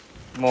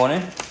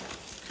Morning.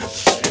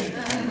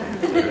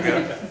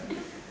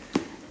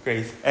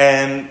 Great.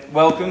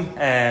 Welcome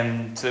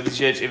to Liberty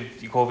Church.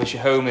 If you call this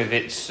your home, if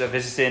it's a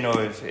visiting,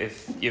 or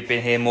if you've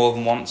been here more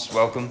than once,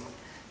 welcome.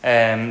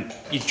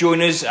 You join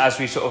us as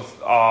we sort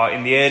of are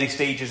in the early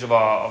stages of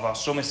our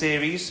summer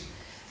series,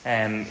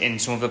 in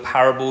some of the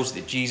parables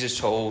that Jesus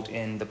told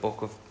in the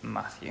book of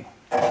Matthew.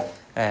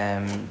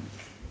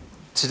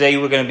 Today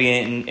we're going to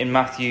be in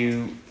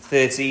Matthew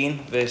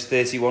 13, verse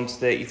 31 to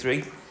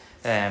 33.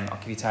 I'll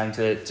give you time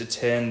to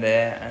turn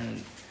there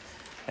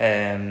and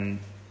then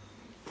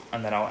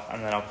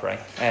I'll pray.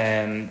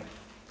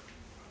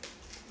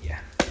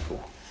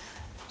 Cool.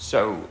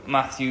 So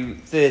Matthew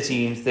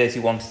 13,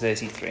 31 to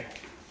 33.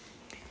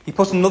 He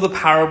put another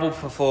parable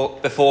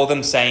before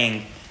them,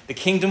 saying, "The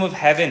kingdom of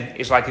heaven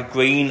is like a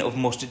grain of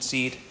mustard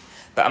seed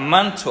that a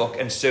man took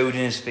and sowed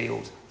in his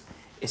field.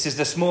 It is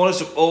the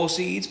smallest of all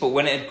seeds, but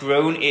when it had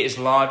grown, it is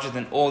larger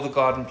than all the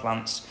garden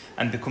plants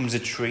and becomes a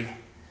tree,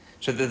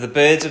 so that the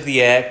birds of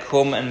the air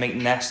come and make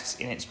nests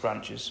in its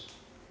branches."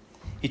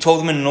 He told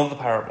them another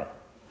parable.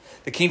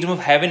 "The kingdom of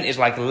heaven is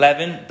like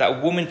leaven that a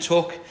woman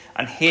took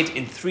and hid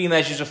in 3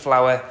 measures of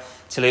flour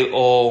till it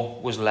all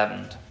was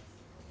leavened."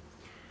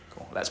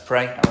 Cool. Let's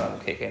pray and then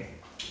we'll kick in.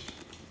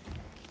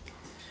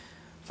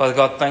 Father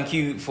God, thank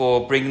you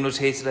for bringing us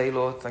here today,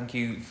 Lord. Thank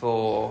you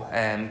for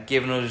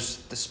giving us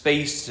the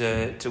space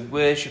to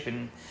worship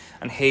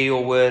and hear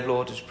your word,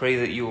 Lord. Just pray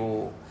that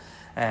you'll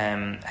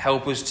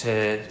help us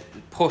to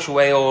push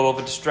away all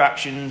other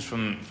distractions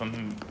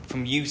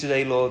from you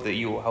today, Lord, that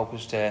you will help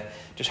us to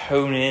just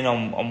hone in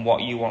on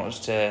what you want us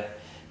to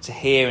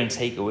hear and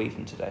take away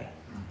from today.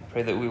 I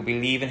pray that we'll be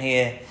leaving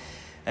here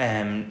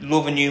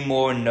loving you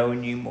more and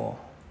knowing you more.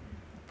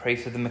 I pray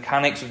for the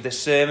mechanics of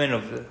this sermon,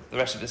 of the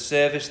rest of the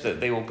service,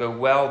 that they will go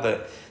well,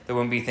 that there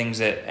won't be things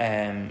that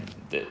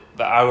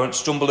I won't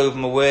stumble over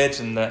my words,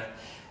 and that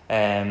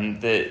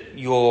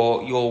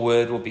your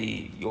word will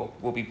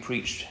be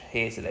preached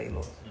here today,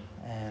 Lord.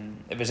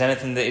 If there's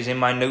anything that is in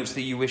my notes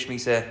that you wish me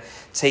to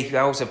take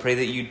out, I pray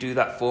that you do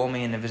that for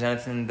me. And if there's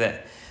anything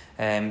that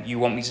you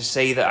want me to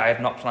say that I have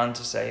not planned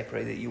to say, I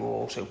pray that you will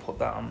also put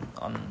that on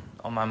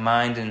my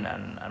mind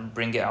and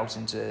bring it out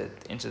into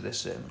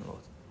this sermon,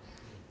 Lord.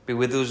 Be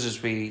with us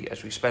as we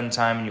spend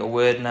time in your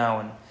word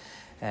now,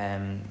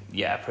 and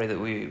I pray that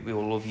we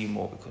will love you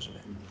more because of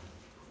it.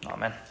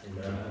 Amen.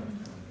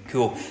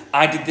 Cool.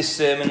 I did this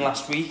sermon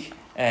last week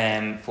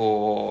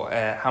for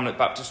Hamlet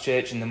Baptist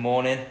Church in the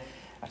morning.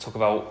 I took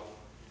about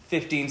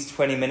 15 to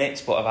 20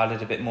 minutes, but I've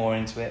added a bit more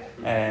into it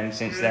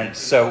since then.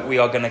 So we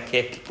are going to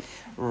kick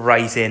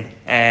right in.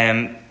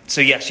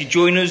 So yes, you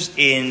join us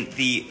in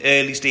the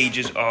early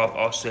stages of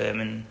our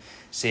sermon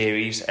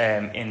series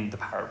in the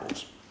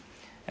parables.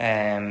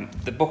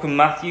 The book of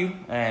Matthew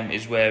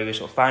is where we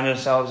sort of find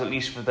ourselves, at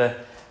least for the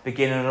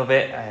beginning of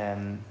it.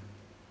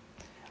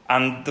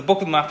 And the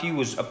book of Matthew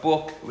was a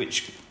book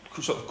which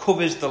sort of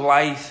covers the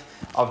life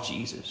of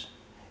Jesus.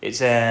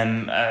 It's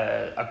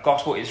a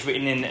gospel. It's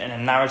written in a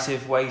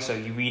narrative way, so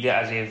you read it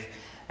as if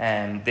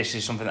this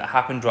is something that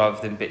happened,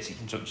 rather than bits you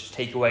can sort of just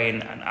take away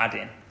and add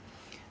in.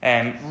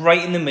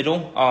 Right in the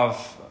middle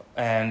of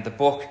the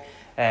book,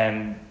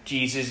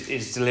 Jesus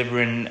is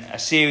delivering a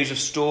series of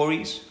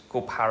stories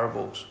called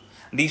parables.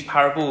 And these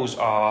parables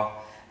are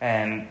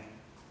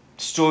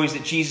stories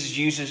that Jesus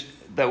uses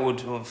that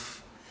would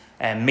have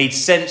made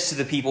sense to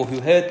the people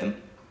who heard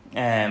them,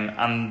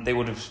 and they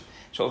would have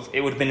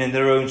it would have been in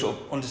their own sort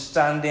of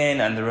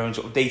understanding and their own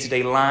sort of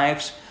day-to-day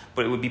lives,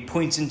 but it would be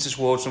pointing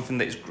towards something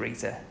that is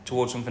greater,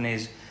 towards something that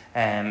is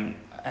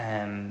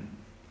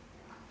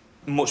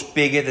much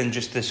bigger than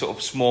just the sort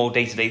of small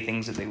day-to-day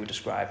things that they were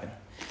describing.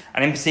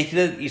 And in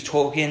particular, he's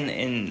talking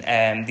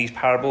in these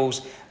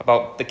parables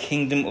about the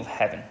kingdom of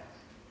heaven.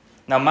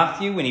 Now,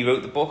 Matthew, when he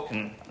wrote the book,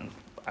 and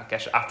I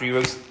guess after he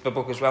wrote the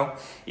book as well,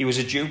 he was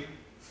a Jew.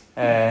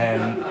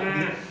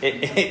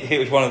 It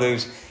was one of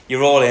those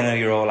you're all in or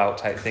you're all out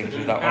type things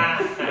with that one,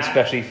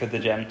 especially for the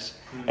gents.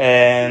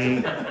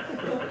 Can't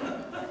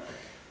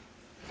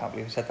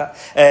believe I said that.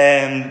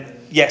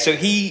 So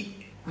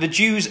the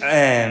Jews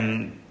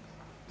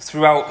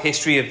throughout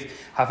history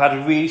have had a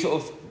really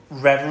sort of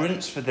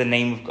reverence for the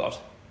name of God.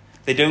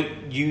 They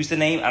don't use the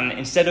name, and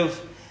instead of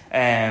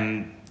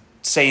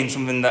saying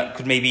something that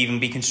could maybe even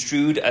be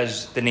construed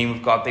as the name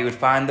of God, they would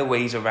find the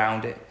ways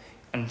around it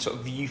and sort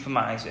of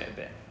euphemize it a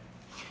bit.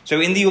 So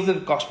in the other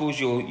Gospels,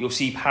 you'll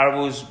see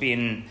parables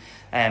being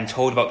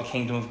told about the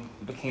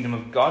kingdom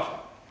of God.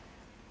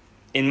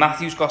 In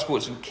Matthew's Gospel,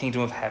 it's the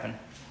kingdom of heaven.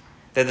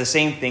 They're the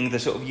same thing. They're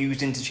sort of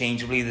used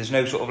interchangeably. There's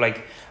no sort of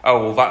like,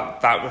 oh, well,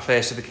 that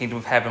refers to the kingdom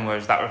of heaven,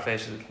 whereas that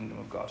refers to the kingdom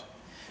of God.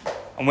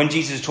 And when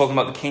Jesus is talking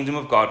about the kingdom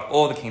of God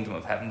or the kingdom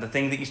of heaven, the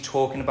thing that he's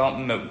talking about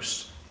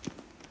most,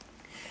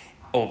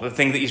 or the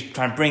thing that he's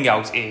trying to bring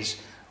out, is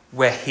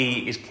where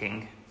he is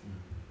king.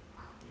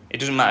 It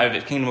doesn't matter if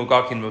it's kingdom of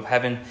God, kingdom of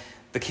heaven.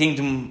 The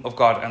kingdom of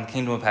God and the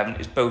kingdom of heaven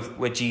is both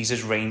where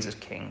Jesus reigns as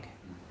king.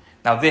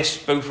 Now, this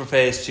both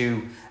refers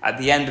to at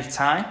the end of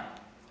time,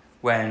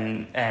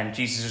 when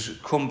Jesus has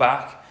come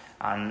back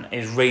and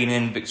is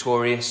reigning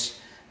victorious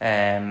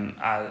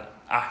after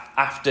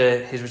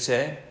his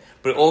return,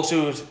 but it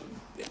also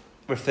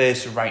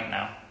refers to right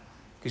now,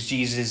 because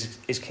Jesus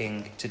is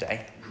king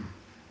today.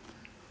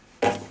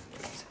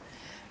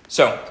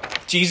 So,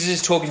 Jesus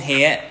is talking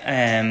here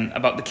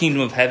about the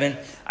kingdom of heaven,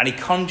 and he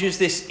conjures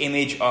this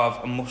image of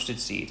a mustard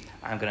seed.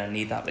 I'm going to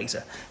need that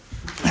later.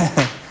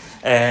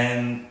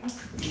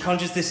 He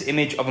conjures this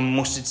image of a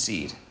mustard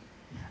seed,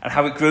 and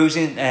how it grows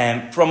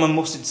from a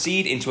mustard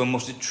seed into a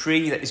mustard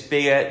tree that is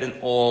bigger than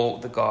all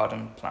the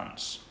garden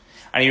plants.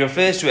 And he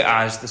refers to it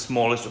as the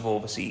smallest of all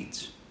the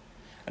seeds.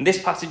 And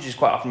this passage is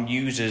quite often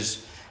used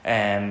as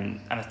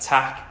an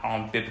attack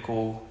on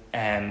biblical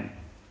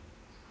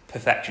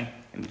perfection,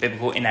 and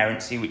biblical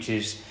inerrancy, which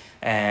is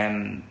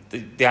the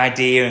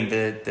idea and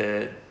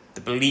the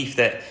belief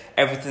that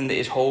everything that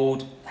is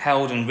held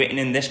and written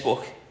in this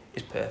book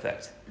is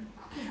perfect.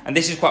 And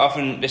this is quite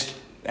often, this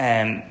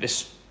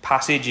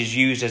passage is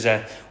used as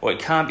it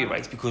can't be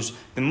right, because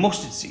the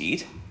mustard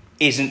seed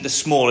isn't the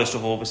smallest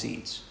of all the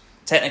seeds.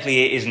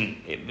 Technically it isn't.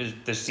 It was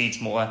the seed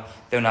smaller.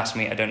 Don't ask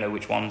me, I don't know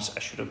which ones. I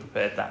should have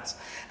prepared that.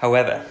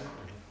 However,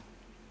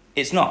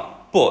 it's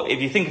not. But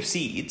if you think of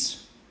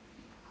seeds,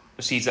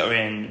 the seeds that are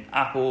in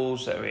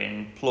apples, that are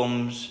in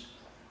plums,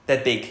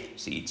 they're big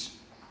seeds.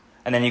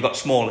 And then you've got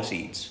smaller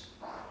seeds.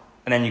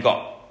 And then you've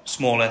got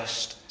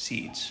smallest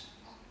seeds.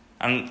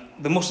 And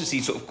the mustard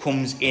seed sort of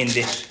comes in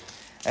this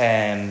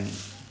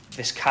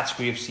this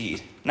category of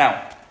seed.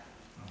 Now,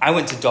 I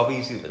went to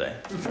Dobby's the other day,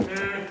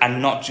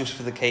 and not just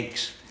for the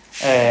cakes.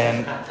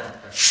 I'm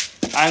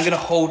going to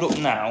hold up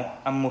now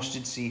a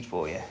mustard seed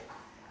for you.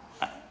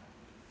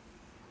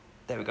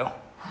 There we go.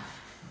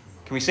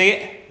 Can we see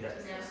it? Yes.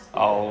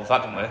 Oh,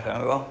 that didn't work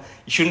very well.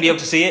 You shouldn't be able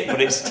to see it, but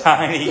it's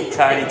tiny,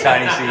 tiny,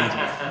 tiny seed.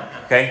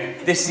 Okay,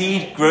 this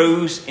seed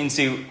grows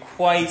into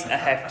quite a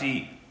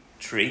hefty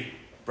tree,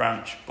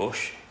 branch,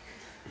 bush,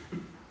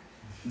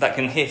 that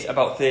can hit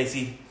about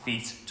 30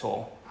 feet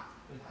tall.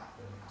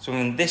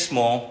 Something this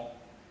small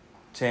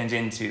turns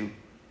into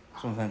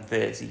something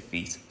 30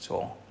 feet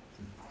tall.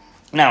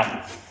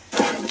 Now,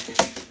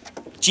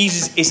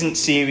 Jesus isn't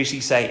seriously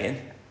saying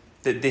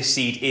that this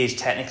seed is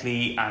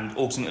technically and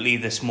ultimately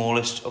the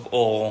smallest of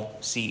all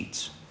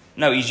seeds.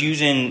 No, he's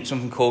using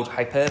something called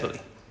hyperbole.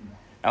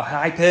 Now,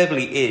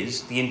 hyperbole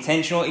is the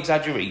intentional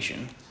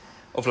exaggeration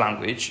of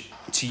language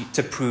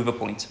to prove a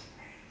point.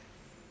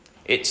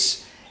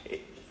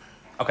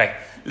 Okay,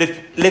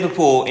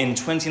 Liverpool in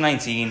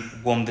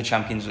 2019 won the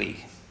Champions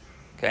League.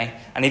 Okay,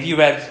 and if you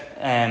read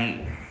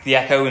the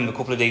Echo in the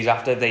couple of days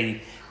after,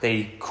 they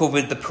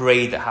covered the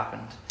parade that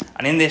happened.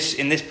 And in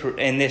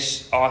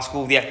this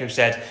article, the Echo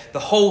said the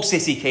whole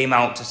city came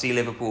out to see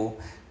Liverpool,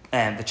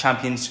 the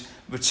champions,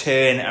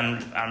 return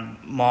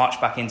and march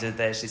back into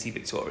their city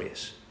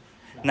victorious.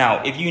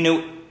 Now, if you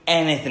know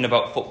anything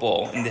about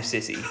football in this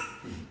city,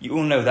 you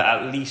will know that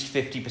at least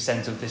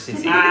 50% of the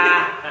city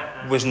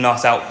was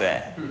not out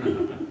there.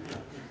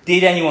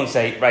 Did anyone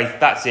say, right,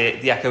 that's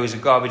it, the Echo is a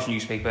garbage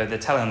newspaper, they're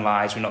telling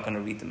lies, we're not going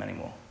to read them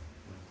anymore?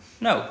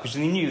 No, because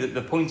they knew that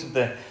the point of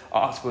the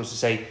article was to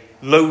say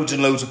loads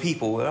and loads of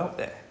people were out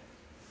there.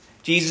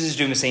 Jesus is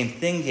doing the same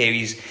thing here.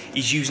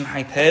 He's using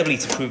hyperbole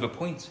to prove a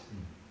point.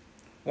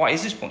 What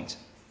is his point?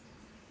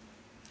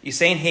 He's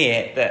saying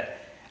here that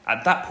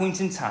at that point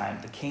in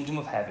time, the kingdom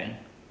of heaven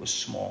was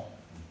small,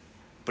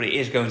 but it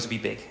is going to be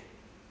big.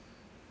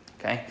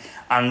 Okay?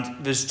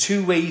 And there's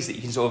two ways that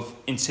you can sort of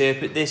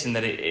interpret this and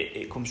that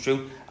it comes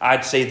true.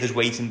 I'd say there's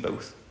weight in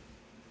both.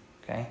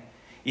 Okay?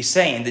 He's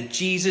saying that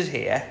Jesus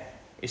here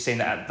is saying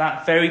that at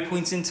that very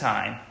point in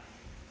time,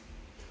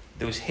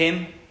 there was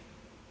him,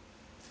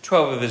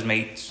 12 of his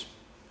mates,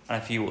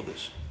 and a few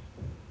others.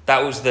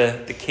 That was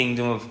the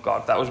kingdom of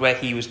God. That was where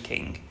he was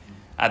king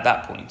at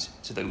that point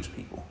to those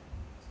people.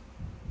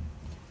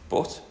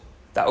 But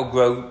that will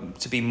grow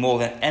to be more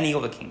than any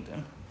other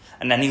kingdom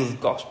and any other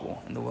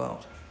gospel in the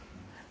world.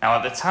 Now,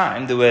 at the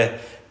time, there were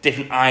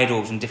different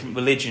idols and different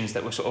religions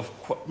that were sort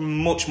of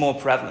much more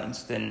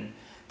prevalent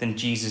than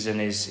Jesus and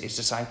his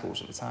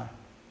disciples at the time.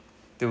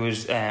 There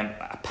was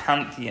a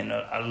pantheon,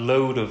 a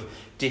load of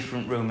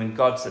different Roman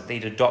gods that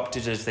they'd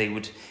adopted as they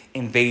would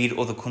invade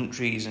other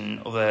countries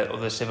and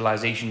other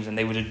civilizations, and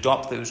they would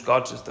adopt those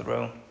gods as their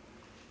own.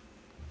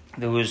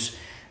 There was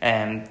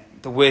the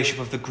worship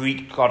of the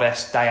Greek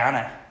goddess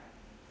Diana.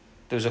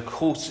 There was a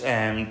cult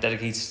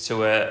dedicated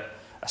to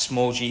a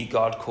small g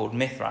god called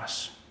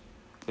Mithras.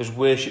 There was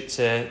worship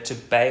to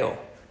Baal.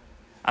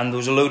 And there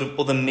was a load of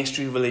other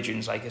mystery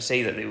religions, like I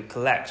say, that they would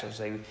collect as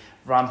they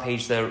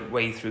rampage their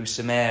way through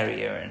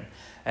Samaria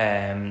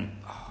and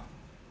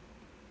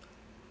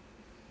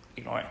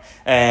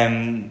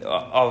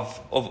of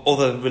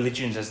other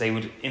religions as they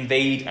would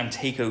invade and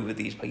take over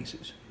these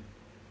places.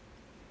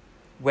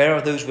 Where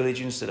are those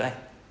religions today?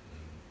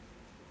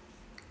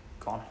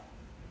 Gone.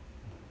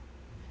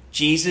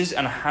 Jesus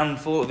and a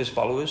handful of his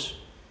followers,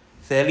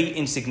 fairly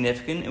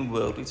insignificant in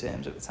worldly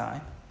terms at the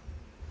time.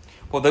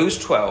 Well, those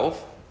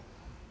 12,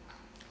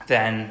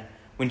 then,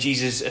 when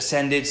Jesus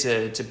ascended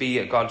to be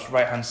at God's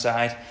right-hand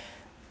side,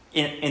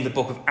 in the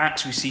book of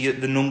Acts, we see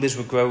that the numbers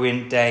were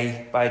growing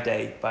day by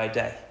day by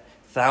day.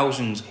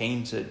 Thousands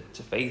came to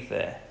faith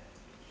there.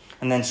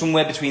 And then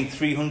somewhere between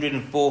 300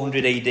 and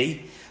 400 AD,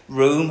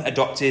 Rome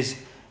adopted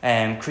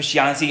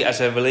Christianity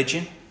as a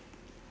religion.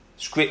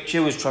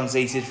 Scripture was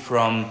translated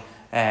from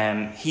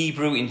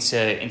Hebrew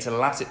into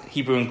Latin,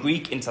 Hebrew and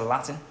Greek into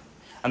Latin,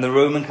 and the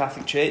Roman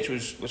Catholic Church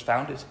was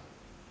founded.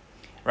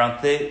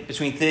 Around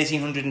between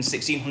 1300 and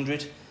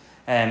 1600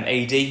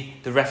 AD,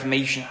 the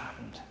Reformation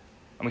happened,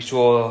 and we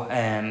saw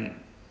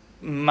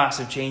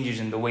massive changes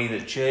in the way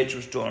that church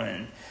was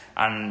done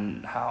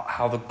and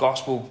how the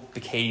gospel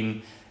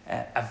became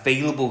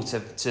available to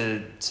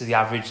the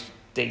average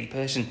daily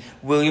person.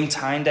 William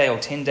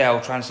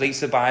Tyndale translates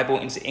the Bible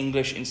into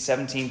English in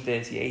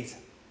 1738.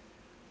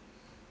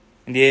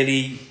 In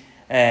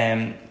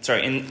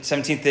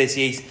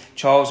 1738,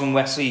 Charles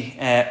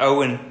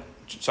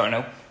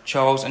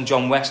and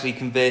John Wesley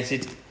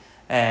converted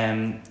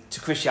to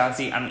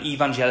Christianity, and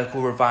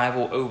evangelical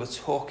revival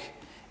overtook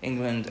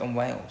England and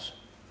Wales.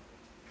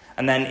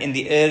 And then in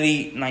the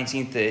early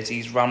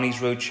 1930s,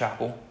 Ramleys Road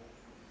Chapel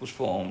was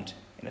formed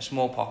in a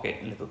small pocket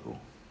in Liverpool.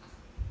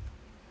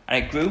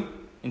 And it grew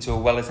into a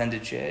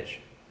well-attended church,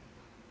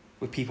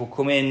 with people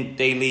coming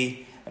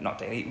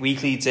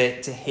weekly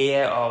to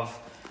hear of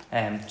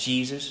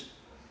Jesus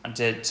and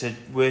to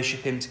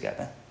worship him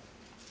together.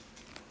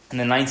 In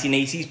the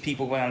 1980s,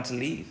 people began to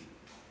leave.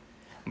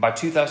 And by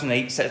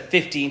 2008,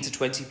 15 to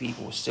 20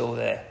 people were still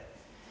there.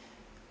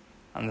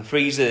 And the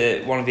phrase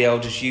that one of the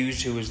elders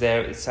used, who was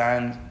there at the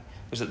time,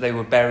 was that they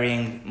were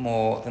burying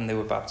more than they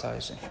were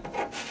baptizing.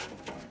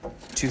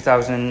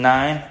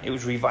 2009, it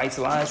was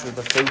revitalised with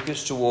a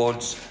focus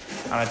towards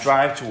and a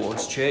drive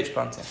towards church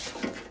planting.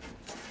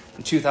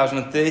 In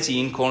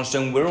 2013,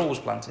 Cornerstone Wirral was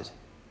planted.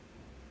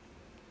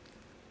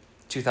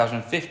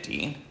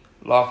 2015,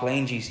 Lark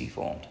Lane GC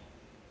formed,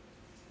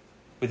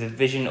 with a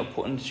vision of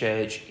putting the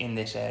church in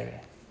this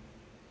area.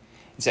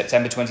 In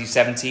September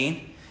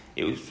 2017,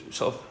 it was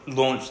sort of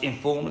launched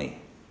informally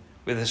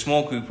with a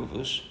small group of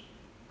us,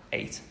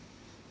 8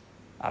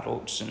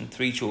 adults and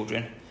 3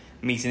 children,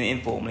 meeting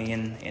informally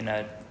in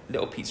a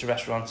little pizza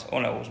restaurant. Oh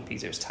no, it wasn't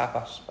pizza, it was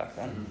tapas back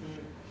then,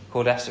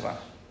 called Esteban.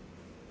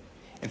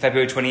 In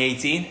February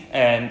 2018,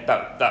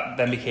 that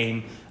then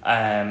became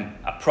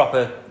a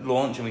proper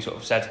launch, and we sort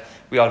of said,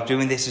 we are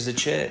doing this as a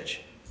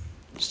church,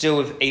 still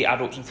with 8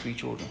 adults and 3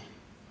 children.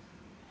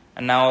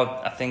 And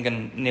now I think,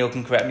 and Neil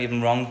can correct me if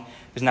I'm wrong,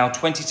 there's now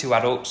 22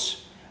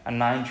 adults and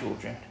 9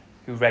 children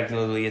who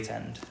regularly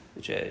attend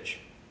the church.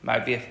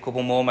 Might be a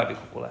couple more, might be a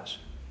couple less.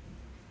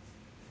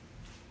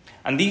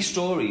 And these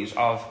stories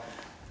of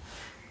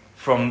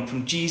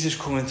from Jesus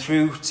coming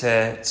through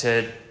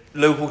to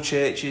local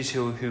churches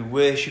who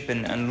worship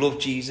and love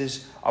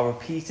Jesus are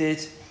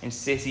repeated in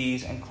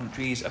cities and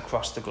countries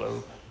across the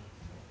globe.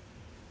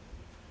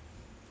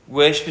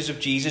 Worshippers of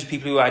Jesus,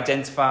 people who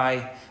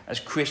identify as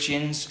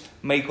Christians,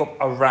 make up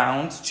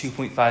around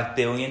 2.5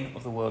 billion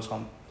of the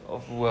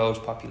world's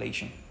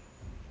population.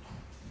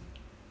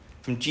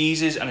 From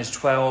Jesus and his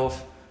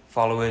 12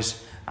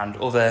 followers and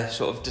other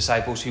sort of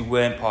disciples who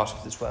weren't part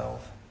of the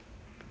 12,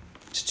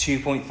 to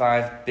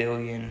 2.5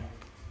 billion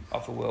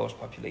of the world's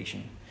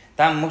population.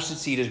 That mustard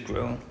seed has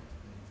grown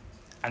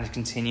and is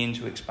continuing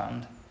to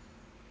expand.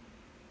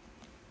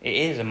 It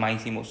is a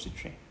mighty mustard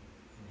tree.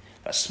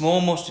 That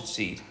small mustard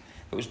seed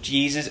that was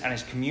Jesus and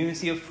his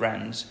community of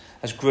friends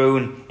has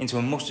grown into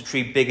a mustard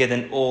tree bigger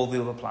than all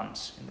the other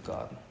plants in the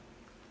garden.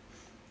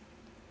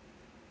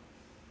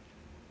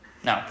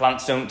 Now,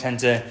 plants don't tend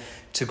to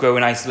grow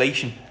in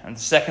isolation. And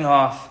the second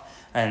half,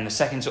 and the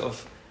second sort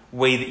of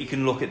way that you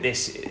can look at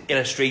this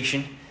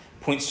illustration,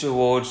 points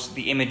towards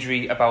the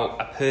imagery about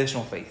a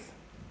personal faith.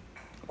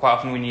 Quite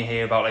often when you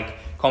hear about like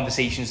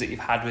conversations that you've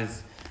had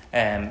with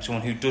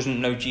someone who doesn't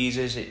know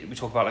Jesus, we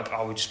talk about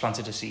like, we just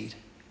planted a seed.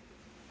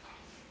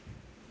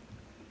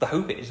 The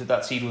hope is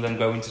that seed will then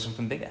grow into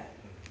something bigger.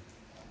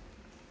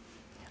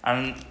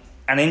 And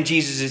in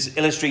Jesus'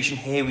 illustration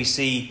here, we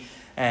see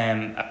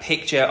a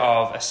picture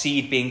of a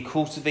seed being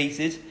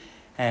cultivated,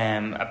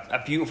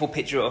 a beautiful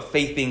picture of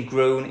faith being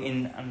grown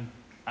in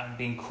and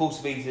being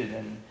cultivated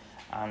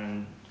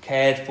and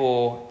cared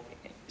for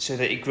so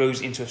that it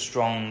grows into a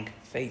strong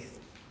faith.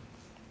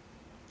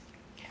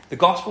 The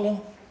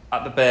gospel,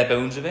 at the bare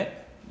bones of it,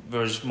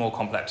 there's more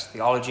complex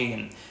theology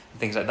and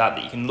things like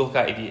that you can look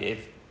at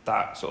if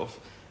that sort of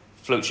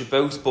floats your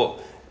boat, but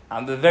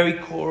at the very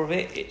core of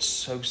it, it's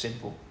so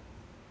simple.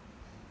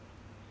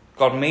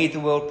 God made the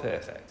world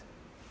perfect.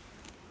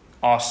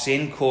 Our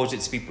sin caused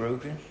it to be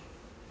broken.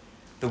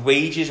 The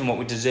wages and what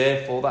we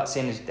deserve for that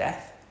sin is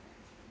death.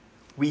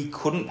 We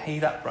couldn't pay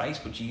that price,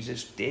 but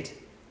Jesus did.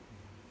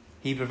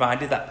 He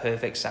provided that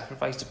perfect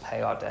sacrifice to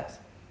pay our death.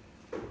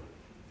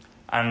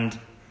 And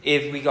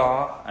if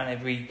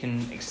we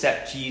can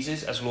accept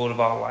Jesus as Lord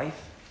of our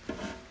life,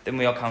 then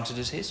we are counted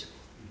as his.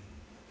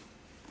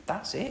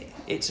 That's it.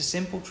 It's a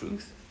simple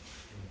truth.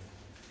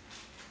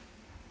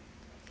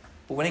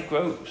 But when it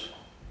grows,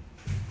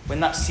 when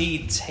that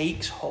seed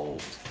takes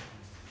hold,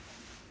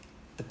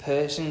 the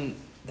person,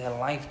 their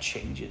life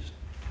changes.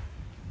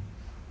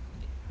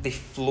 they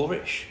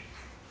flourish.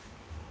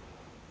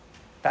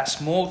 That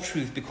small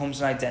truth becomes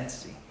an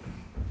identity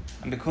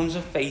and becomes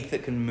a faith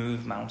that can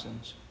move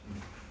mountains.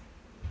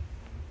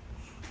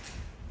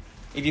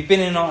 If you've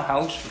been in our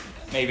house,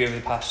 maybe over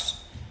the past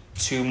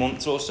 2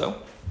 months or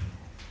so,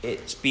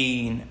 it's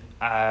been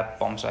a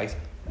bomb site.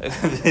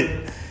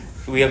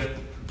 We have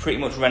pretty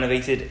much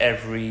renovated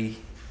every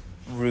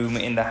room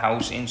in the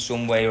house in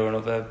some way or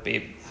another.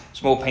 Be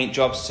small paint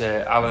jobs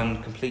to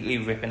Alan completely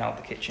ripping out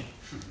the kitchen.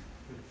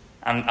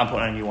 And I'm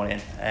putting a new one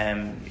in.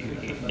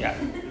 Yeah.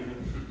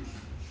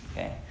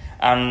 Okay.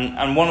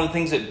 And one of the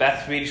things that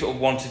Beth really sort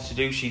of wanted to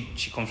do,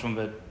 she comes from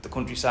the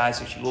countryside,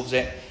 so she loves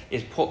it,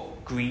 is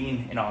put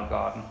green in our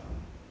garden.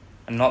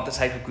 And not the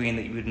type of green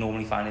that you would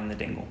normally find in the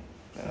dingle.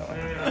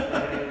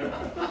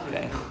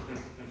 Okay.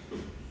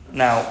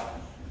 Now,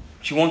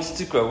 she wanted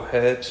to grow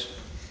herbs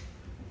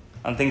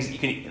and things that you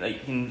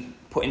can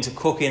put into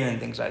cooking and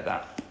things like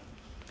that.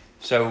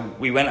 So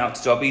we went out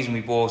to Dobbies and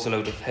we bought a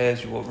load of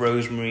herbs. We bought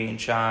rosemary and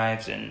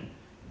chives and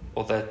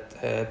other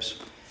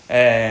herbs.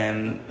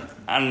 And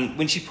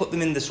when she put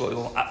them in the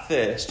soil, at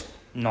first,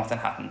 nothing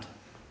happened.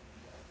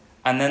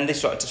 And then they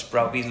started to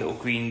sprout these little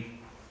green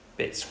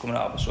bits coming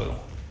out of the soil.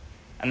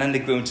 And then they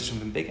grew into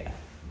something bigger.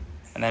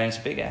 And then it's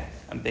bigger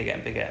and bigger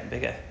and bigger and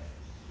bigger.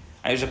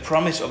 And it was a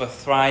promise of a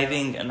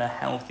thriving and a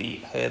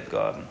healthy herb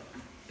garden.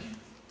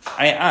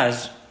 And it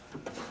has,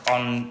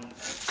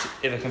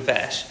 if I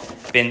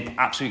confess, been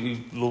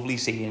absolutely lovely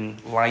seeing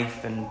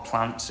life and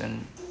plants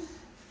and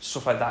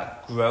stuff like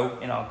that grow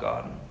in our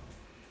garden.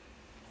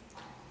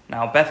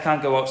 Now, Beth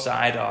can't go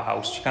outside our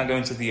house. She can't go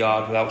into the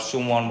yard without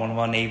one of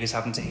our neighbours,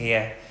 having to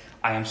hear,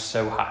 "I am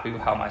so happy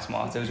with how my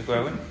tomatoes are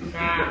growing."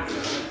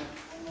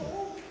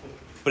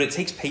 But it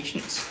takes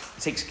patience.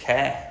 It takes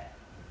care.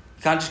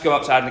 You can't just go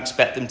outside and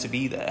expect them to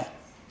be there.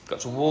 You've got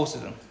to water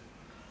them.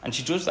 And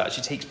she does that.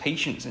 She takes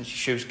patience and she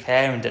shows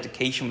care and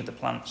dedication with the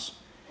plants.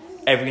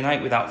 Every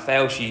night, without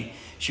fail, she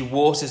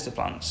waters the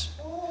plants.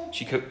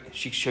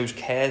 She shows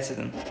care to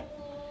them.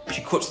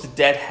 She cuts the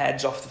dead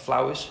heads off the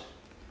flowers.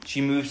 She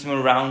moves them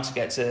around to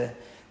get to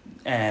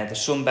the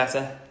sun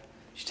better.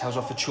 She tells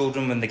off the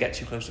children when they get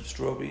too close to the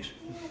strawberries.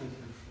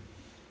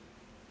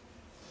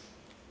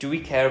 Do we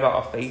care about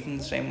our faith in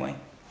the same way?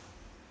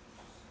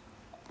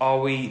 Are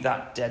we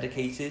that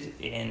dedicated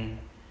in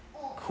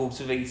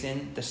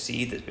cultivating the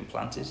seed that's been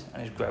planted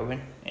and is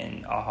growing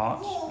in our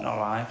hearts, in our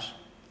lives?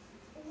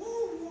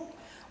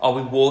 Are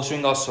we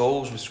watering our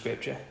souls with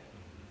Scripture?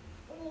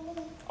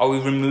 Are we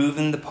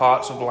removing the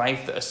parts of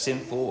life that are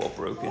sinful or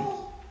broken?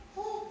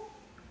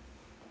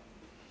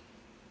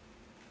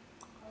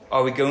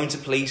 Are we going to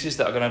places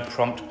that are going to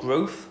prompt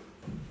growth?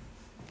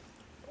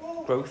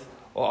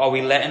 Or are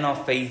we letting our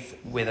faith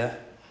wither?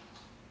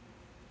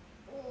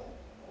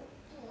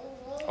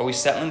 Are we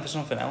settling for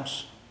something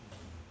else?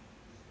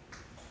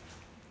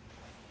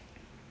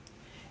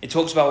 It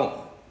talks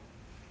about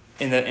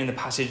in the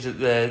passage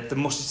that the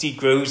mustard seed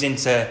grows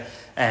into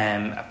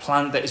a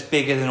plant that is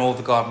bigger than all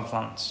the garden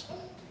plants.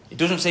 It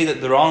doesn't say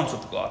that there aren't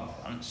other garden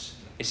plants.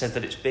 It says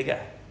that it's bigger.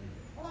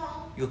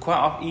 You could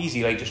quite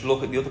easy just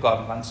look at the other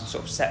garden plants and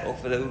sort of settle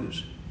for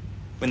those.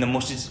 When the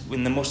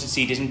mustard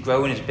seed isn't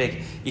growing as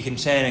big, you can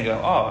turn and go,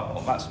 "Oh,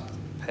 well, that's a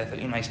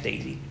perfectly nice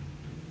daisy."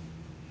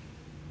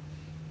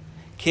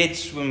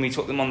 Kids, when we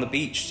took them on the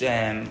beach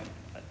a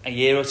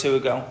year or two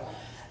ago,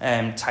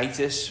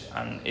 Titus,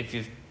 and if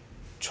you've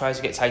tried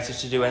to get Titus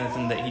to do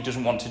anything that he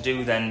doesn't want to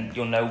do, then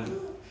you'll know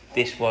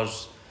this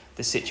was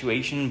the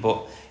situation.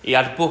 But he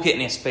had a bucket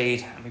and a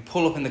spade, and we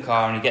pull up in the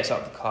car, and he gets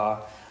out of the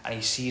car, and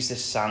he sees the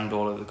sand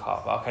all over the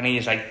car park, and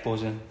he's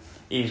buzzing.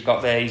 He's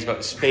got the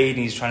spade,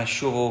 and he's trying to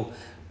shovel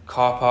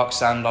car park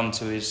sand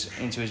into his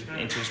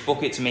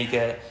bucket to make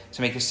a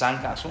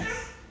sandcastle.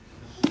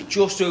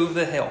 Just over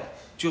the hill,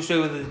 just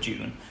over the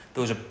dune,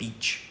 there was a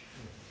beach.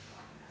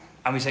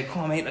 And we said,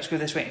 "Come on, mate, let's go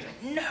this way." And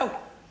he's like, "No,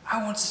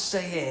 I want to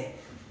stay here.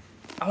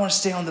 I want to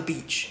stay on the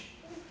beach."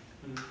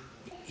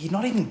 He'd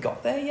not even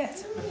got there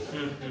yet.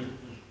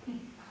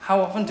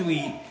 How often do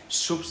we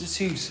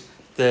substitute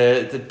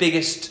the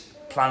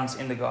biggest plant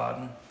in the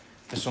garden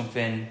for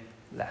something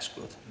less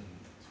good?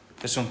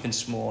 For something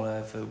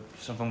smaller, for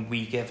something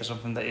weaker, for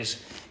something that is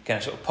going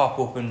to sort of pop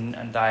up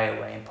and die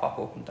away and pop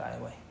up and die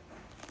away?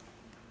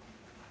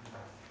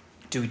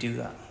 Do we do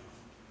that?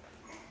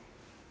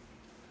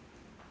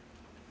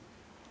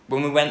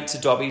 When we went to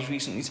Dobbies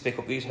recently to pick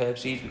up these herb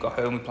seeds, we got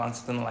home, we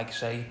planted them, like I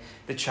say.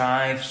 The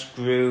chives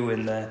grew,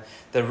 and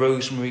the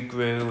rosemary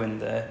grew,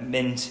 and the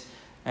mint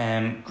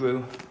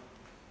grew.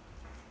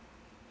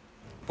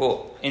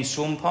 But in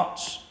some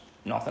pots,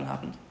 nothing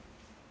happened.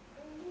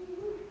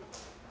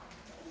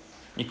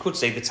 You could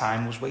say the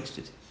time was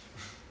wasted.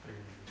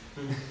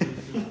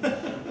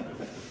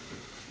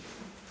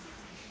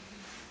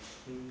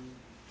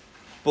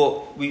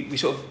 But we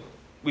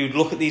would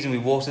look at these and we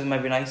watered them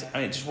every night,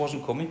 and it just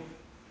wasn't coming.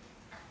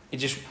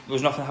 There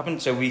was nothing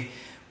happened. So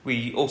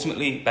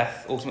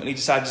Beth ultimately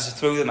decided to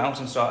throw them out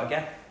and start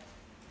again.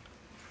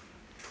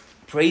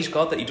 Praise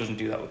God that he doesn't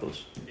do that with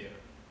us. Yeah.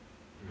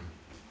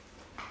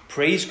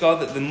 Praise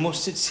God that the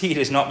mustard seed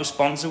is not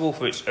responsible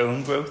for its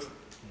own growth.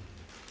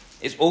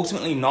 It's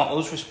ultimately not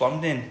us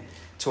responding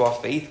to our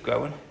faith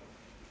growing.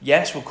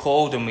 Yes, we're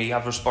called and we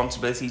have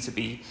responsibility to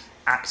be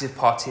active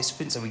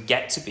participants, and we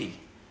get to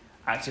be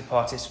active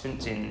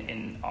participants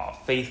in our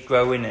faith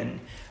growing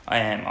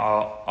and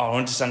our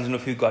understanding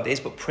of who God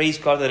is. But praise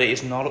God that it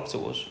is not up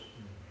to us.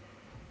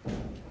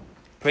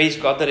 Praise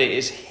God that it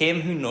is him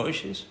who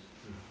nourishes,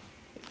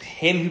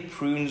 him who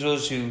prunes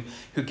us, who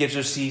gives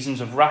us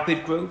seasons of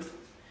rapid growth,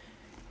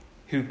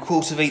 who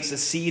cultivates the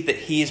seed that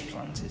he has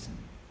planted.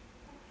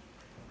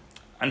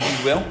 And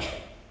he will.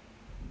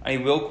 And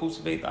he will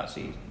cultivate that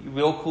seed. He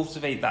will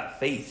cultivate that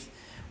faith,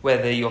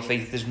 whether your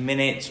faith is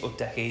minutes or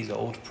decades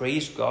old.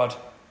 Praise God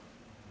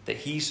that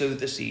he sowed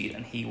the seed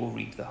and he will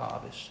reap the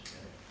harvest.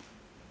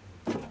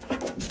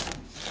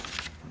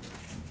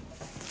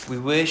 We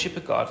worship a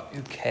God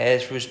who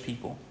cares for his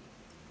people,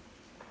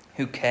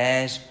 who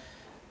cares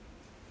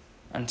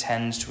and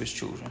tends to his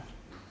children.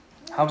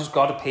 How does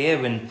God appear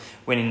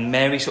when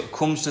Mary sort of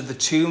comes to the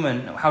tomb?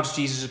 And how does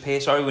Jesus appear,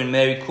 when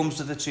Mary comes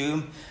to the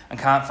tomb and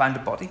can't find a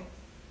body?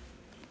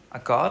 A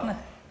gardener.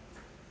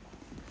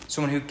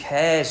 Someone who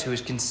cares, who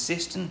is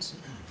consistent.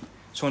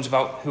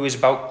 Someone who is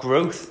about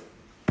growth.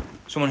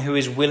 Someone who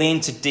is willing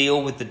to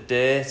deal with the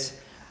dirt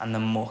and the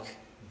muck.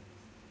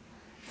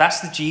 That's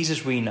the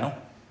Jesus we know.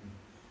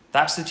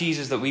 That's the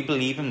Jesus that we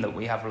believe in, that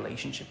we have a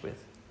relationship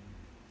with.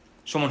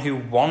 Someone who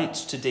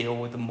wants to deal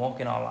with the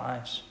muck in our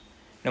lives.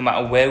 No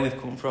matter where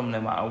we've come from, no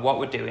matter what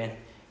we're doing,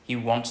 he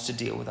wants to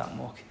deal with that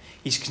muck.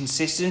 He's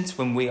consistent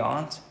when we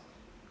aren't.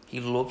 He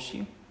loves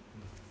you.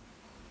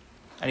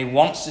 And he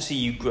wants to see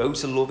you grow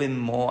to love him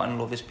more and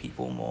love his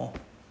people more.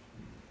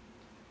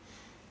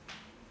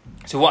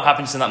 So what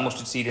happens to that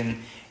mustard seed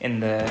in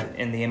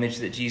the image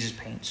that Jesus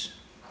paints?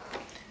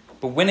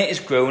 But when it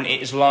is grown,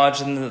 it is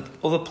larger than the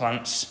other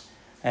plants,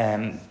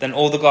 than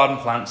all the garden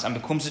plants, and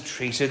becomes a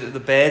tree, so that the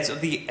birds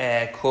of the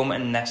air come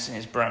and nest in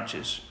its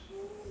branches.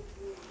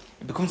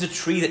 It becomes a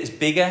tree that is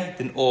bigger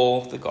than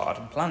all the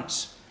garden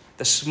plants.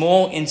 The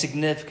small,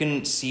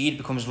 insignificant seed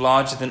becomes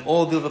larger than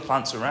all the other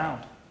plants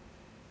around.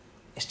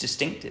 It's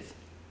distinctive.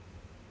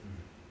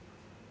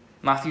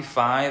 Matthew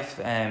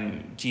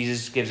 5,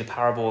 Jesus gives a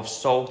parable of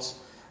salt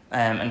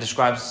and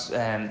describes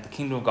the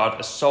kingdom of God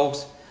as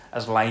salt,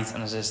 as light,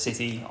 and as a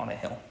city on a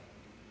hill.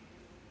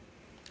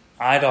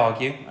 I'd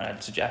argue, and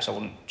I'd suggest, I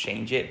wouldn't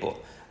change it, but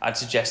I'd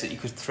suggest that you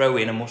could throw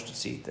in a mustard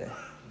seed there.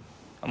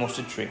 A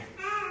mustard tree.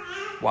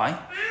 Why?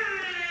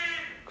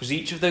 Because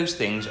each of those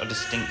things are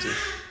distinctive.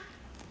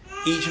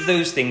 Each of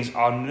those things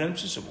are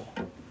noticeable.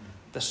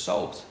 The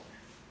salt.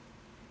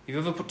 Have you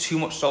ever put too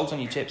much salt on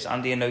your chips?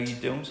 Andy, I know you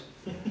don't.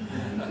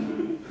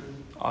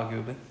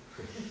 Arguably.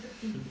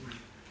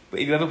 But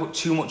if you ever put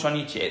too much on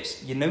your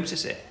chips, you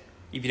notice it.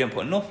 If you don't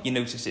put enough, you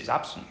notice its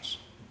absence.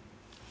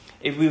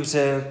 If we were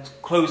to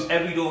close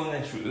every door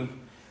in this room,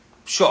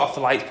 shut off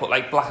the lights, put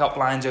blackout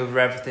blinds over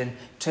everything,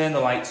 turn the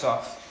lights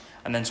off,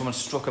 and then someone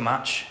struck a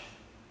match,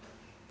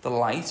 the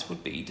light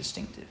would be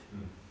distinctive.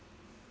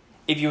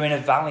 If you're in a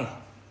valley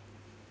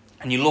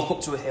and you look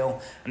up to a hill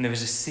and there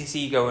is a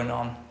city going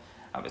on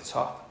at the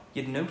top,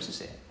 you'd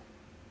notice it.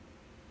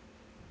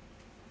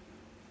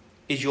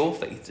 Is your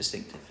faith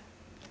distinctive?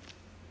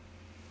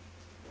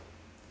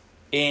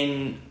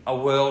 In a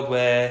world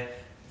where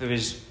there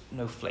is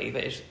no flavour,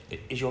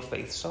 is your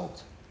faith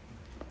salt?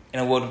 In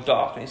a world of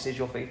darkness, is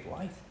your faith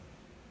light?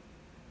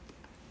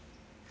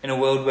 In a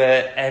world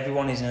where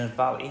everyone is in a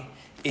valley,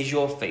 is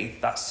your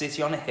faith that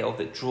city on a hill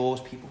that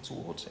draws people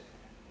towards it?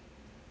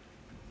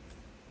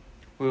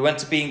 We went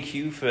to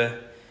B&Q for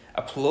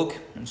a plug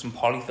and some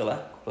polyfiller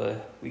a couple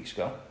of weeks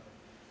ago,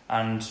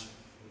 and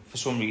for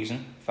some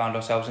reason found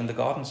ourselves in the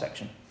garden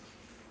section.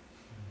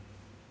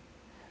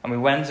 And we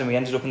went and we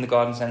ended up in the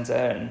garden centre,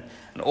 and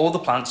all the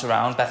plants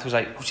around, Beth was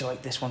like, would you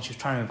like this one? She was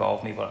trying to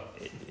involve me, but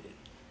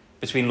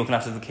between looking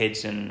after the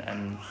kids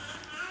and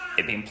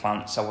it being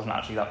plants, I wasn't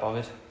actually that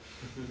bothered.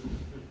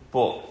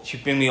 But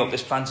she'd bring me up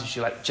this plant and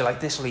she'd like, do you like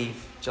this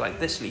leaf? Do you like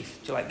this leaf?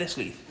 Do you like this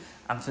leaf?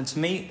 And to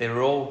me, they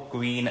were all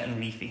green and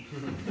leafy.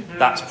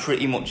 That's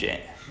pretty much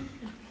it.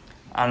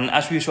 And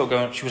as we were sort of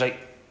going, she was like,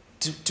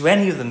 do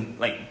any of them,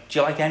 do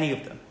you like any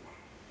of them?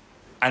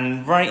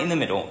 And right in the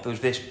middle, there was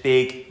this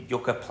big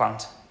yucca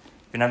plant.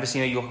 If you've never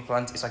seen a yucca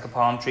plant, it's like a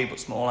palm tree, but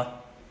smaller.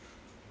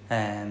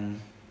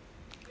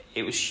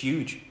 It was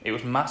huge. It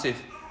was massive.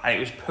 And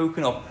it was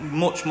poking up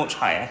much, much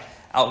higher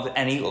out of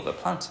any other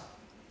plant.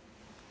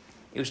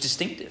 It was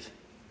distinctive.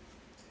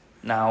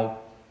 Now,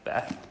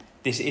 Beth,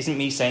 this isn't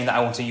me saying that I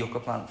want a yucca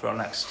plant for our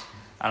next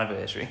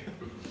anniversary.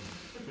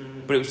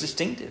 But it was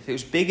distinctive. It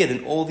was bigger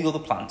than all the other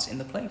plants in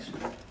the place.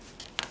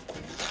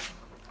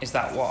 Is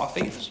that what our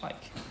faith is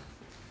like?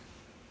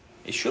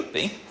 It should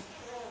be.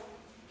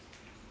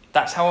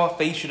 That's how our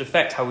faith should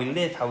affect how we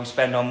live, how we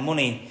spend our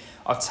money,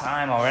 our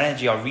time, our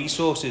energy, our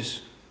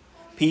resources.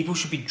 People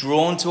should be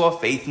drawn to our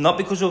faith, not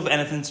because of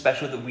anything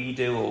special that we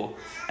do, or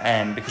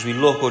because we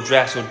look or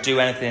dress or do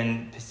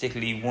anything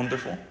particularly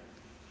wonderful.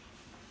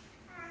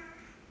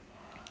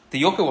 The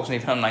yucca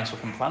wasn't even a nice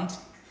looking plant,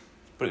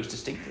 but it was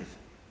distinctive.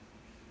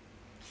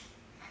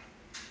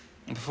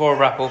 Before I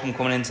wrap up, I'm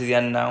coming into the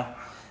end now.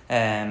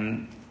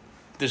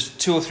 There's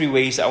 2 or 3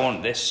 ways that I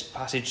want this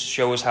passage to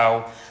show us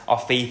how our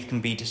faith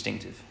can be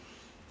distinctive.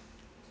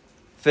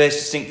 First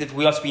distinctive,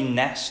 we are to be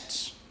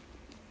nests.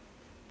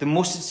 The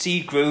mustard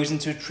seed grows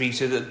into a tree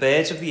so that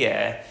birds of the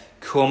air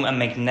come and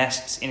make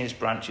nests in its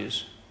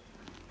branches.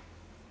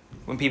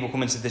 When people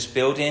come into this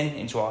building,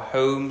 into our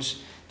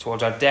homes,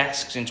 towards our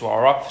desks, into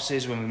our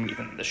offices, when we meet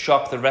them at the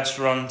shop, the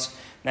restaurant,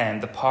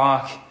 the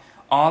park,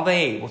 are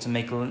they able to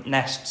make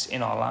nests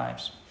in our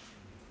lives?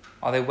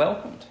 Are they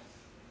welcomed?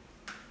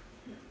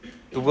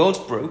 The world's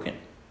broken.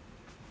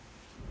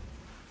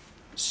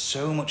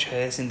 So much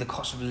hurt in the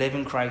cost of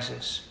living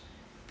crisis.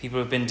 People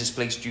have been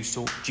displaced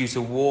due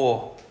to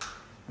war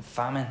and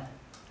famine.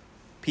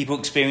 People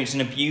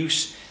experiencing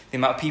abuse. The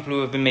amount of people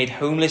who have been made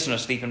homeless and are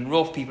sleeping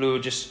rough. People who are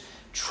just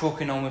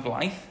trucking on with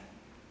life.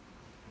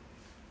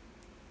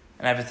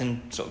 And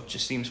everything sort of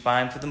just seems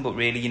fine for them, but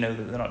really you know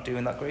that they're not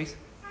doing that great.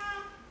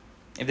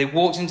 If they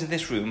walked into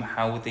this room,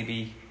 how would they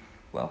be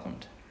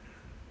welcomed?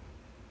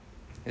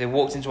 If they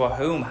walked into our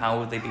home, how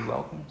would they be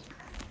welcomed?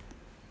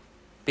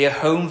 Be a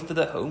home for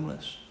the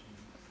homeless,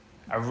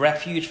 a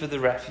refuge for the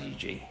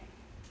refugee,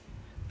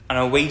 an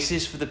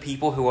oasis for the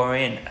people who are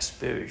in a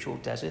spiritual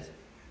desert.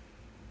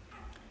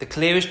 The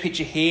clearest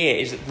picture here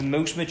is that the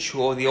most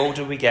mature, the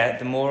older we get,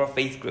 the more our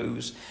faith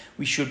grows,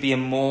 we should be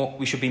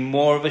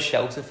more of a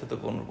shelter for the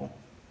vulnerable.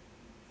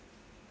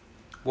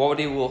 What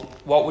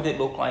would it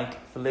look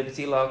like for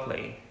Liberty Lark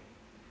Lane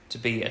to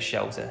be a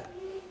shelter,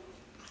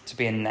 to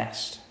be a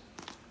nest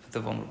for the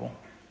vulnerable?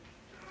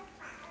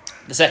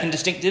 The second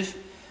distinctive,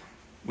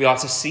 we are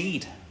to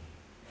seed.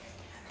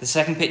 The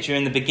second picture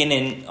in the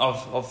beginning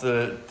of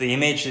the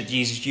image that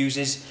Jesus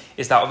uses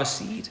is that of a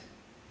seed.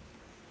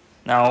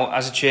 Now,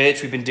 as a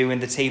church, we've been doing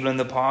the Table in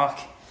the Park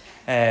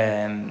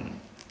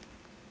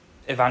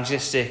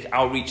evangelistic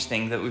outreach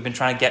thing that we've been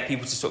trying to get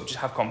people to sort of just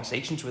have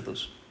conversations with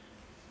us.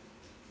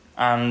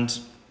 And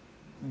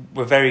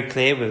we're very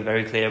clear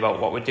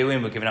about what we're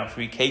doing. We're giving out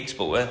free cakes,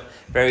 but we're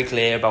very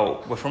clear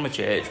about we're from a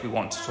church. We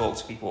want to talk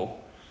to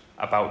people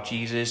about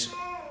Jesus,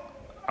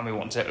 and we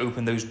want to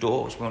open those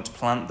doors. We want to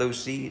plant those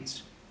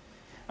seeds.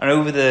 And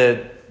over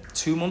the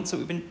 2 months that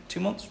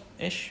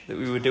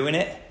we were doing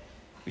it,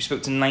 we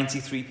spoke to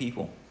 93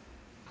 people.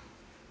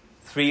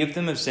 3 of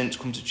them have since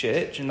come to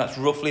church, and that's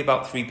roughly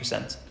about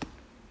 3%.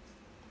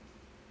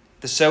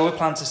 The sower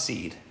plants a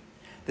seed.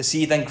 The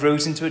seed then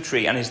grows into a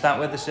tree, and is that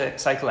where the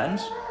cycle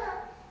ends?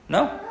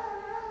 No.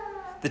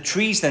 The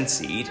trees then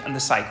seed, and the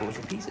cycle is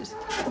repeated.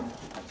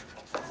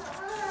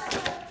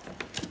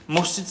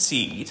 Mustard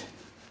seed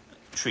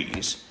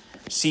trees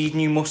seed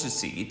new mustard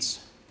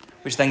seeds,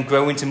 which then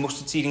grow into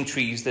mustard seeding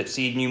trees that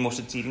seed new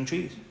mustard seeding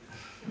trees.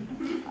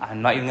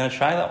 I'm not even going to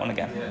try that one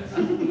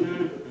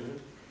again.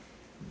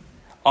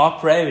 Our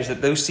prayer is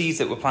that those seeds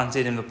that were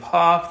planted in the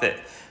park, that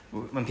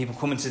when people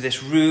come into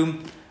this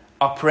room,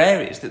 our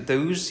prayer is that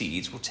those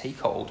seeds will take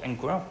hold and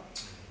grow.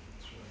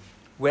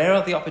 Where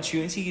are the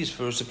opportunities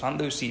for us to plant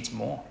those seeds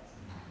more?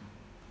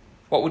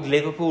 What would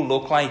Liverpool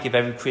look like if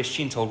every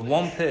Christian told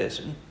one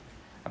person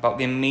about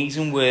the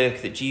amazing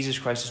work that Jesus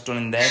Christ has done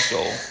in their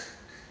soul,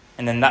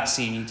 and then that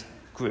seed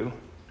grew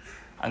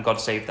and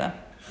God saved them?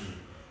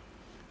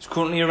 There's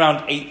currently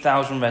around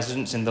 8,000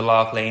 residents in the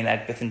Lark Lane,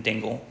 Edgbeth and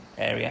Dingle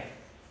area.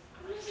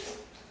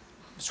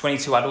 There's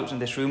 22 adults in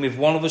this room. If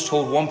one of us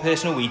told one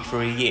person a week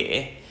for a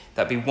year,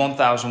 that'd be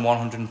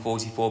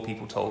 1,144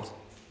 people told.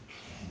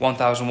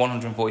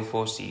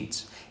 1,144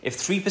 seeds. If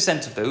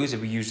 3% of those,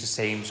 if we use the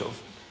same sort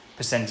of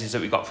percentage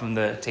that we got from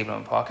the Table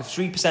in the Park, if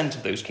 3%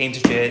 of those came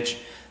to church,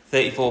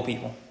 34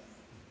 people.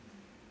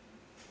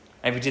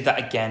 And if we did that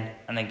again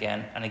and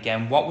again and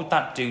again, what would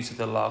that do to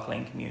the Lark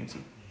Lane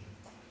community?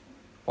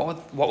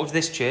 What would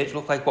this church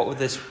look like? What would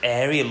this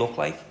area look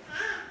like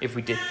if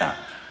we did that?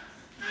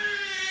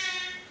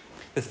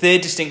 The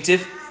third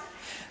distinctive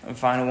and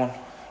final one.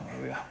 Where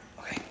are we at?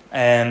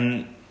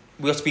 Okay.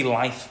 We ought to be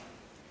life.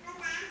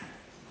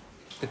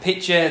 The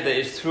picture that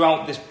is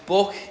throughout this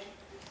book,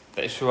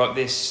 that is throughout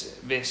this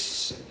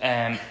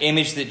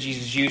image that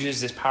Jesus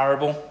uses, this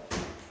parable,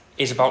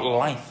 is about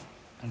life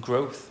and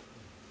growth.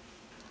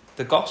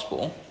 The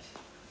gospel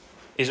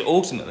is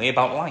ultimately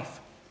about life.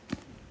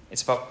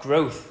 It's about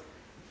growth.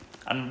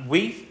 And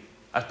we,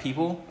 as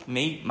people,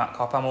 me, Matt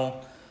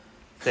Cophamel,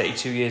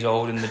 32 years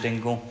old in the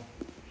Dingle,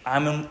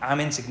 I'm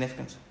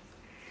insignificant.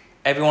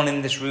 Everyone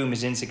in this room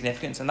is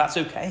insignificant, and that's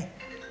okay.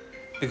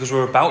 Because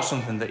we're about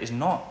something that is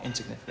not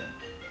insignificant.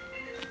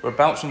 We're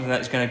about something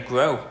that is going to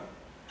grow,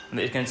 and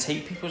that is going to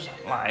take people's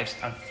lives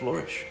and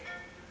flourish.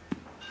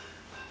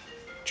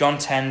 John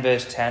 10,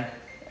 verse 10.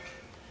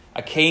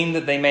 I came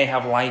that they may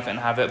have life and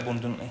have it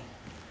abundantly.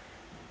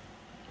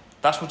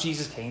 That's what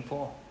Jesus came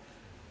for.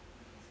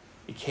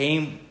 He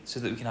came so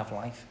that we can have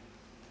life.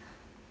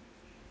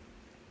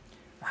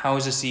 How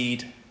is a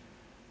seed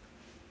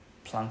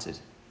planted?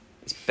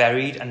 It's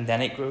buried and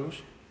then it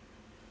grows.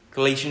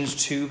 Galatians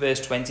 2 verse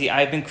 20.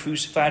 I have been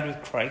crucified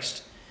with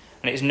Christ,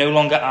 and it is no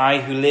longer I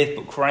who live,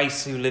 but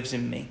Christ who lives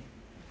in me.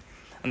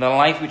 And the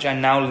life which I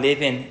now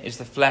live in is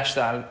the flesh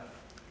that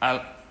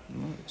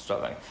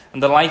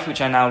And the life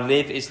which I now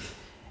live is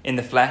in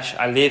the flesh.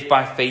 I live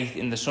by faith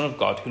in the Son of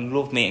God, who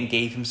loved me and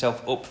gave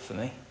himself up for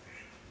me.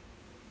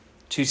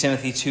 2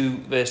 Timothy 2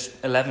 verse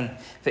 11.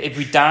 For if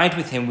we died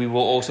with him, we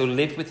will also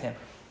live with him.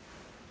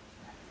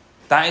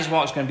 That is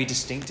what's going to be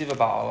distinctive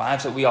about our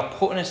lives, that we are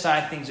putting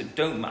aside things that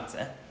don't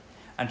matter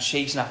and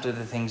chasing after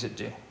the things that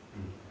do.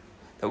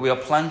 That we are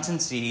planting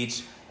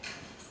seeds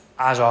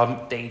as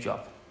our day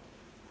job.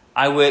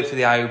 I work for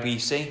the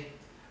IOBC.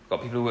 I've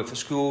got people who work for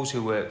schools,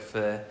 who work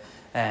for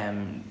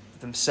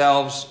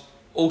themselves.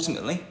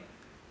 Ultimately,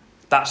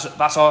 that's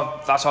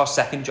our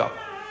second job.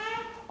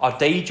 Our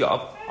day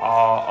job,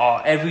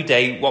 our every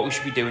day, what we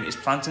should be doing is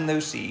planting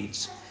those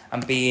seeds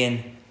and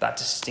being that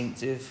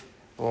distinctive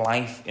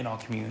life in our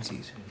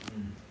communities.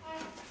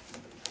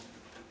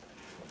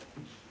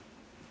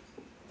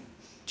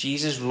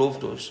 Jesus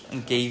loved us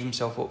and gave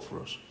himself up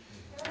for us.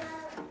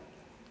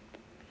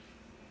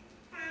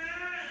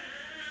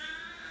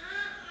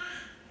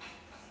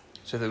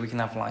 So that we can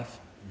have life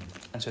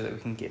and so that we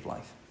can give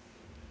life.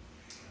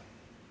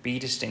 Be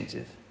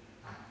distinctive.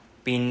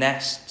 Be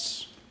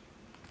nests,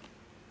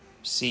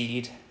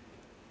 seed,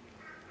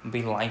 and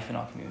be life in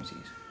our communities.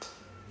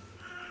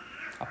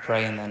 I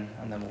pray and then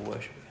we'll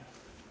worship again.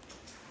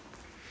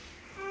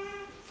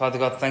 Father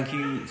God, thank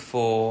you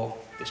for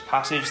this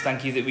passage.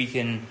 Thank you that we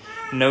can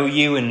know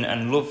you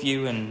and love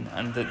you and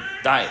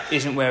that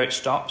isn't where it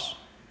stops.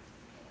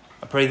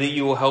 I pray that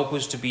you will help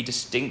us to be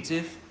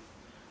distinctive,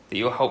 that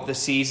you will help the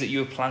seeds that you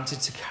have planted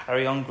to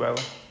carry on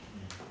growing,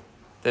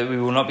 that we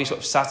will not be sort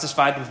of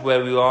satisfied with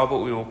where we are, but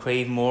we will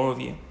crave more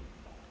of you,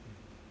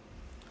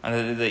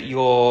 and that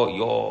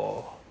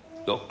your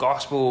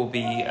gospel will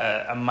be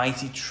a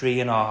mighty tree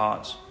in our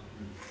hearts,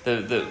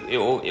 that it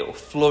will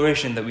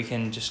flourish, and that we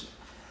can just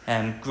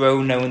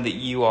grow knowing that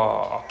you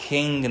are our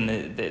King and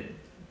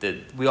that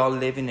we are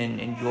living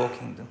in your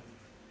kingdom.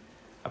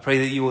 I pray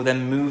that you will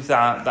then move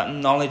that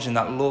knowledge and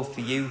that love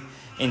for you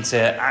into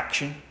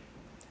action,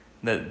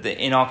 that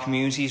in our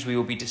communities we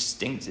will be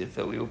distinctive,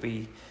 that we will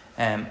be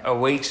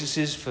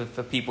oases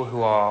for people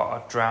who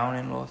are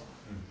drowning, Lord.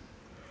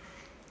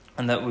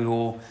 And that we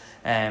will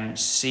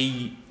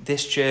see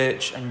this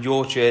church and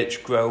your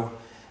church grow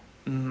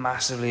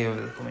massively over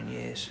the coming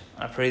years.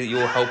 I pray that you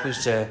will help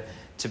us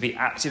to be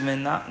active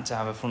in that and to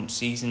have a front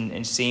seat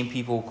in seeing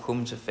people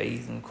come to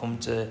faith and come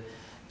to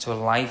a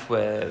life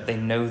where they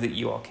know that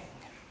you are King.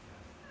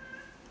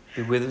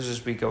 Be with us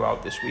as we go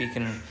out this week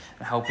and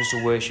help us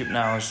to worship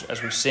now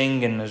as we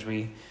sing and as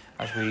we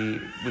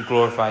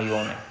glorify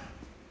your name.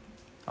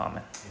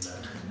 Amen.